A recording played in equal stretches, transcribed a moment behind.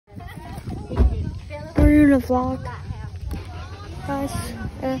We're in a vlog. Guys,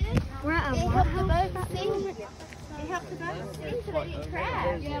 we're at a lighthouse. They help the boats sink so they didn't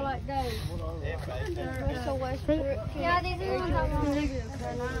crash. Yeah, like those. Yeah, these are the ones I want to do.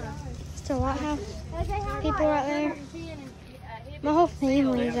 It's a lighthouse. People right there. My whole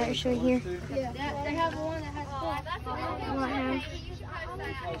family is actually here. Yeah, they have one that has Lighthouse.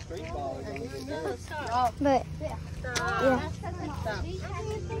 But yeah.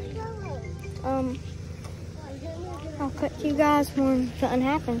 I'll cut to you guys when something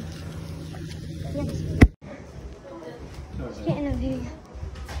happens. Yes. Let's get in a video.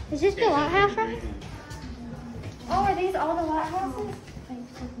 Is this the lighthouse, right? Oh, are these all the lighthouses?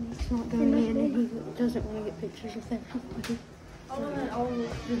 He's not going in and he doesn't want to get pictures of that.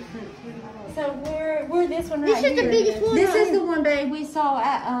 So we're this one right here. This is the biggest one. This is the one, babe, we saw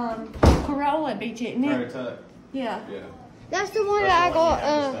at Corolla Beach, isn't it? Yeah. That's the one that I got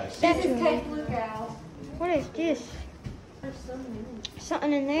This statue is of. Cape Lookout. What is this?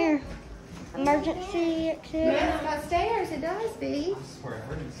 Something in there. Emergency exit. Yeah, it's got stairs. It does, B.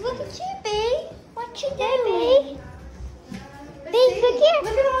 Look at you, B. What you do, B? B, look here.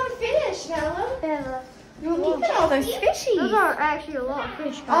 Look at all the fish, Bella. Bella. Look at all those fishies. Those are actually a lot of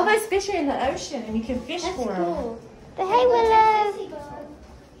fish. All those fish are in the ocean, and you can fish That's for them. cool. But hey, Willow.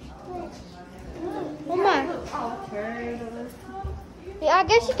 Oh my. Oh, turtles. Yeah, I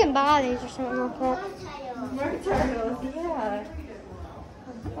guess you can buy these or something like that. More turtles, yeah.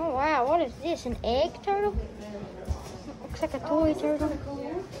 Oh wow, what is this? An egg turtle? Looks like a toy turtle.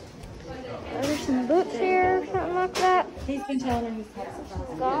 There's some books here or something like that. He's been telling her he's had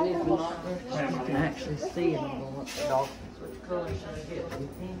some Goggles. You can actually see them going up the dolphins.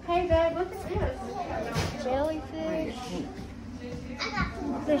 Hey, babe, look at this. Jellyfish.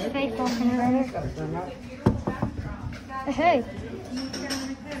 There's Faith walking around there. Hey.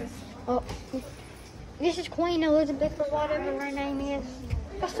 Oh. This is Queen Elizabeth or whatever her name is.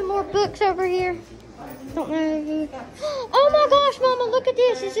 Got some more books over here. Don't know who. Oh my gosh, Mama, look at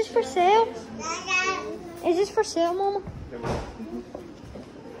this. Is this for sale? Is this for sale, Mama?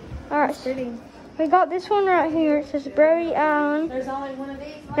 Alright, we got this one right here. It says Brody Island. There's only one of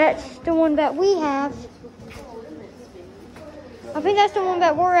these. That's the one that we have. I think that's the one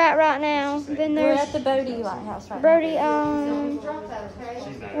that we're at right now. Then We're there's at the Bodie Lighthouse right Brody Island.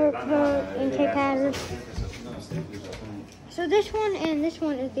 We're in Cape Hatteras. So this one and this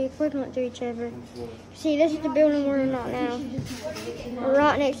one is the equivalent to each other. See, this is the building we're in right now. We're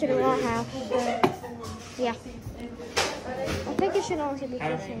right next to the lighthouse. So, yeah. I think it should also be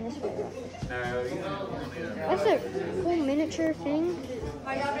facing this way. That's a cool miniature thing.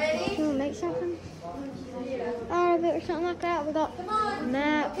 Are y'all ready? Can we make something out of it or something like that? We got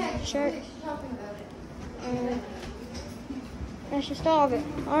map, shirts, and that's just all of it.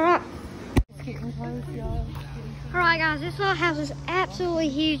 Alright. Alright guys, this lighthouse is absolutely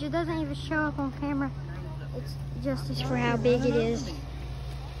huge. It doesn't even show up on camera. It's just for how big it is.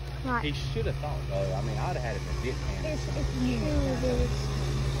 Right. He should have thought though. I mean, I'd have had it in dip hand. It's really big.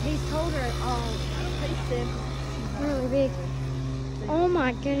 These told her pretty Really big. Oh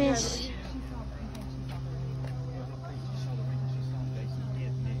my goodness.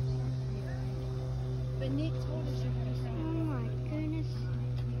 But Nick told us. Oh my goodness.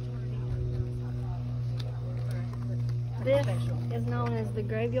 This is known as the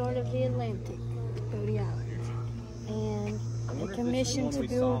Graveyard of the Atlantic, Bodie Island. And they commissioned to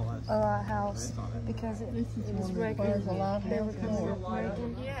build a lighthouse because it was breaking. Yeah,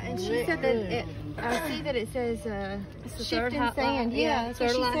 and she said that I see that it says shifting sand. Yeah, that's what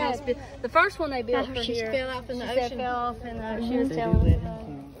she said. The first one they built for here fell off in the ocean. Fell off in the ocean. She was telling us about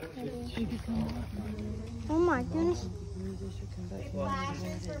it. Oh my goodness.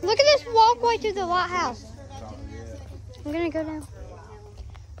 Look at this walkway to the lighthouse. I'm gonna go down.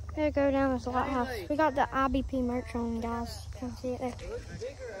 I'm gonna go down this lighthouse. We got the IBP merch on, guys. Can see it there.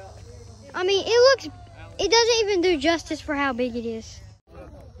 I mean, it doesn't even do justice for how big it is.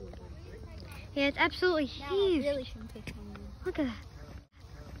 Yeah, it's absolutely huge. Look at that.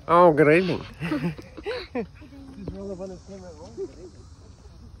 Oh, good evening.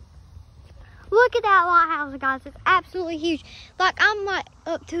 Look at that lighthouse, guys. It's absolutely huge. Like, I'm like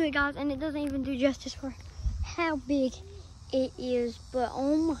up to it, guys, and it doesn't even do justice for how big it is. But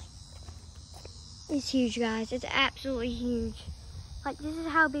oh my, it's huge, guys. It's absolutely huge. Like, this is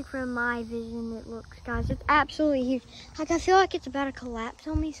how big from my vision it looks, guys. It's absolutely huge. Like, I feel like it's about to collapse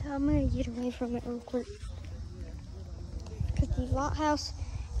on me, so I'm gonna get away from it real quick. Because the lighthouse,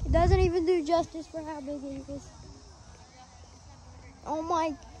 it doesn't even do justice for how big it is. Oh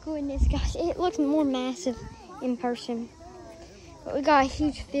my goodness, guys. It looks more massive in person. But we got a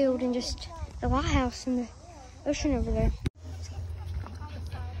huge field and just the lighthouse in the ocean over there.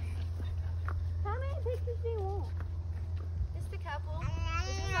 How many pictures do you want? Just a couple.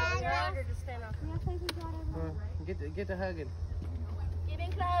 Just stand up. Get to hugging. Get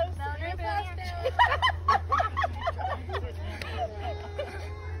in close. No, you're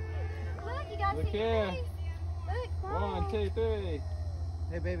Look, you guys Look see here. your face? Look, 1, 2, 3.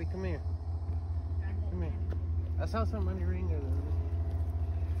 Hey, baby, come here. Come here. I saw something on your ring there.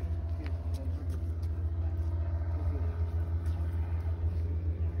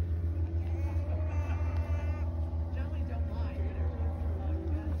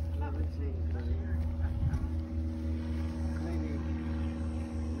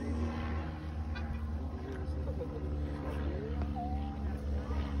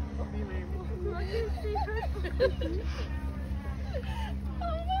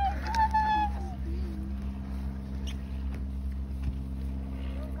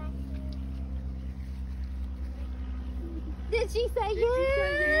 Did she say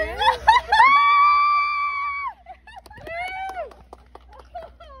yes?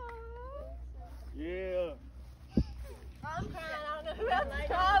 Yeah. I'm crying. I don't know who else is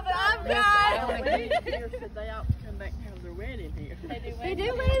crying, but I'm crying. They ought to come back and have their wedding here. They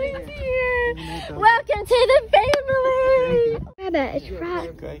do weddings here. Welcome to the family. Crab at it's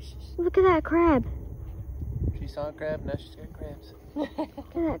right. Gracious. Look at that crab. She saw a crab, now she's got crabs. Look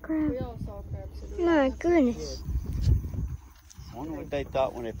at that crab. We all saw crabs. My goodness. I wonder what they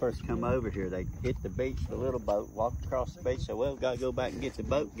thought when they first come over here. They hit the beach, the little boat, walked across the beach, so well, we got to go back and get the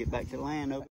boat, get back to land over.